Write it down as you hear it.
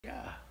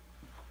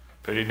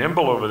Pretty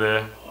nimble over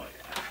there. Oh,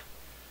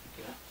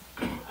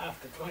 yeah.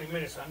 After 20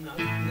 minutes, I'm not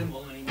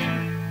nimble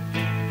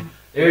anymore.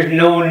 There's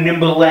no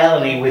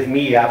nimbleality with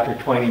me after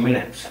 20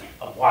 minutes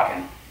of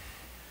walking.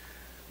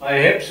 My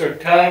hips are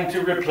time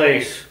to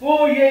replace.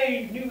 Oh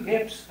yay, new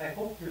hips. I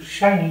hope they're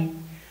shiny.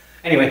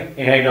 Anyway,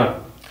 hey, how you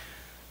doing?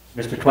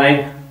 Mr.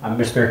 Twang, I'm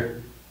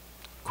Mr.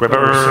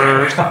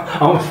 QUIVER'S. I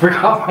almost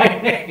forgot my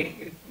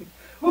name.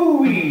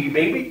 Woo-wee,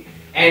 baby.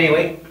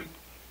 Anyway,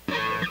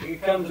 here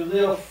comes a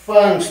little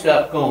fun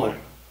stuff going.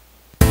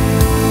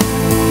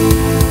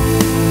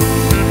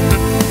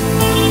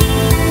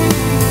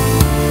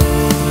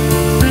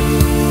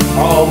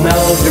 All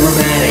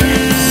melodramatic.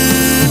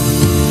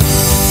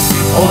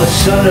 Oh, the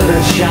sun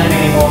doesn't shine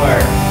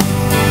anymore.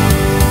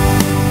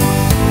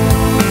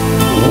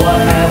 What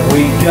have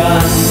we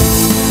done?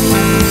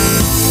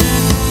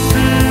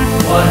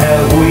 What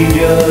have we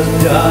just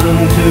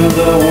done to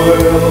the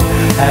world?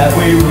 Have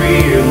we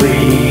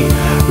really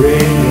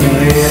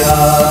written it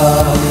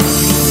off?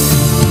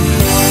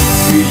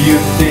 Do you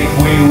think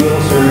we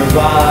will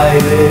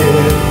survive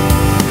it?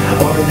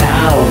 Or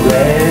now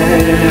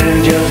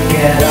then just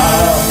get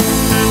off?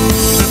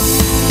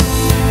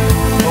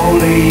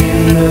 Only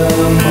in the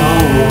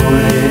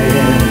morning,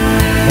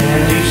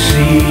 and you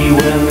see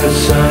when the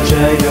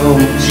sunshine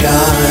don't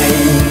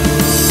shine.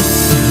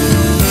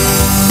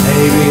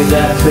 Maybe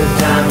that's the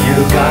time you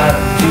got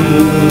to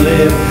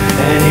live,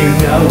 and you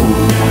know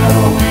now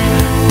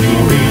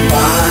you'll be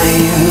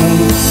fine.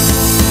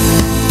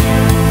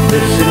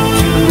 Listen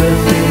to the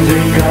things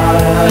we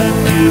gotta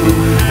do,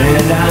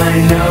 and I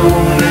know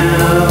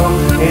now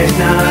it's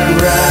not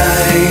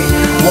right.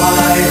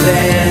 Why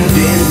then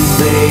didn't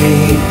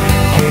they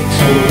take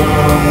so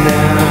long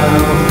now,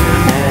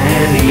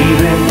 and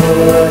even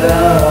put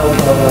up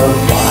a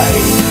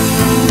fight?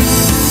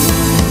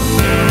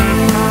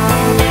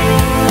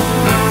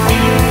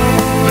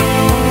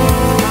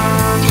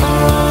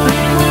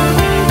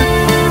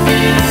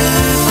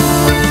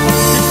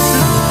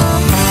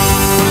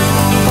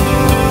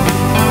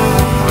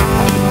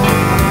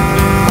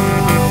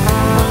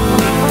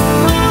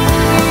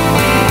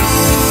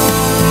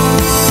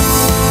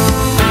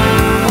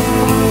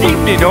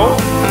 Evening all.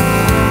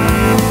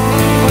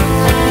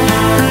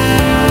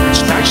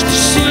 It's nice to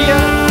see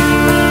you.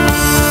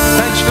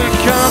 Thanks for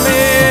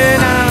coming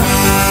out.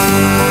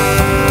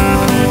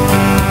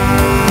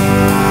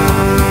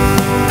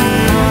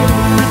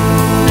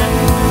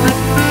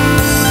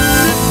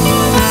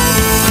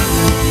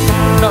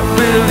 Not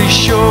really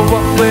sure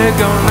what we're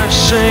gonna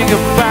sing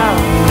about.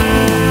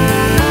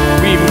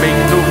 We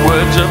make the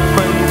words up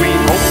and we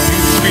hope you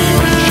scream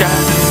and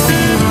shout.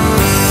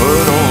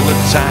 But all the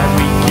time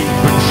we keep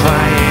on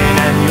trying,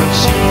 and you'll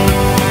see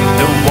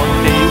that one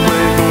day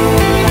we're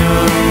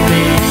gonna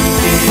make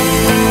it.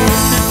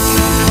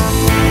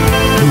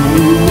 Who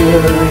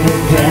were you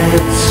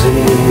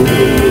dancing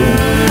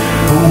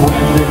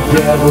when the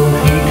devil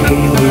he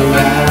came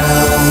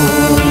around?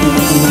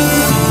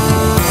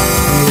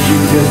 You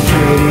just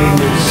trading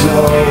your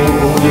soul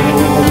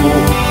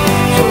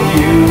so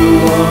you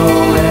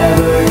won't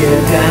ever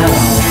get down.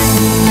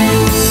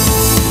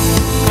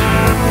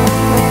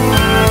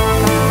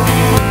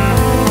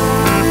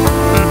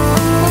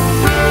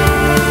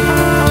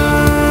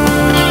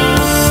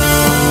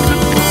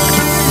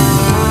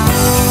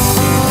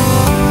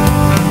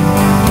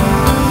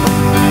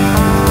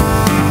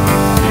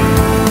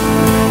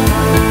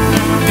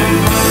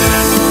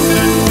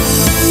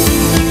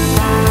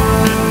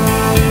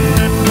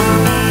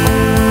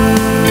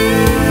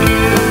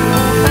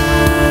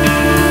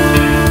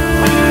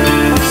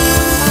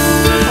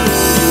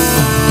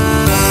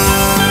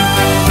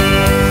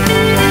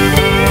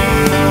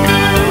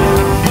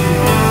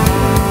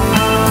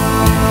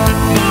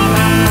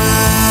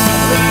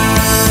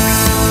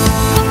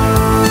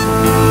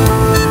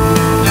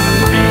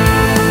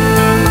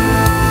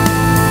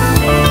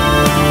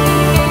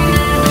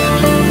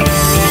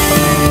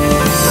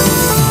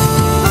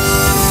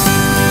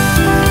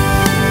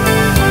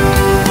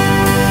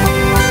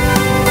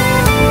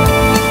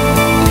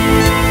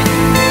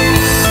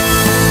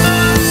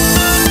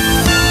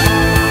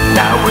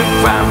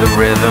 The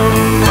rhythm,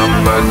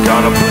 we're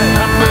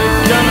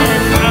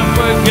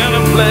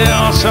gonna play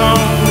our songs.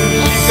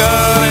 You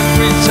got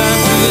every time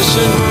to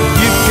listen.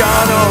 You've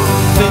got all the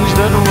things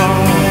that are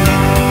wrong.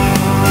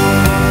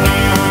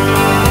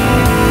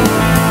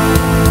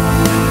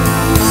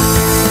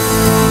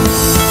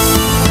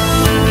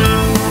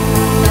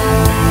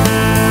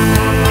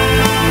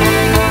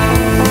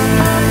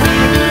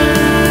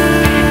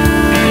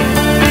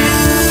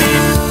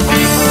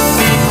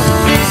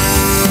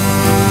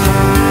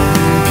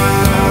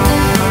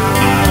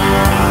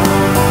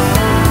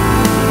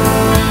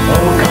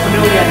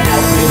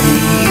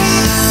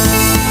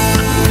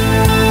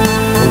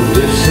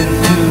 Listen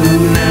to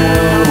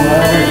now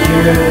what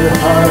your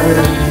heart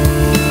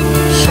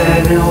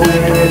said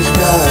when it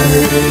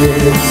started,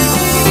 and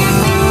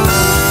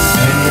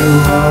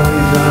you'll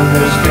always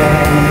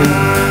understand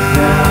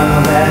now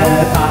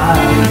that I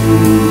am a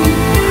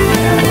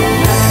man.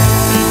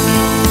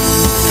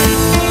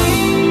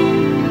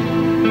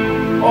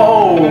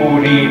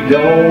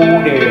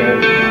 do there.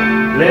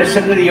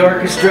 Listen to the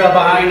orchestra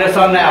behind us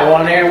on that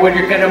one there. Would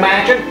you can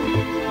imagine?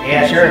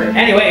 Yeah, sure.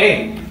 Anyway,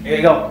 hey, here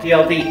you go.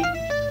 TLD.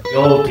 The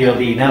old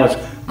TLD. Now it's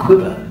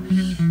quiver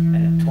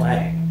and a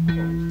twang.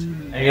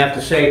 And you have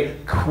to say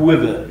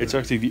quiver. It's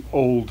actually the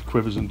old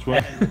Quivers and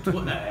Twang.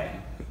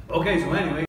 Okay, so anyway.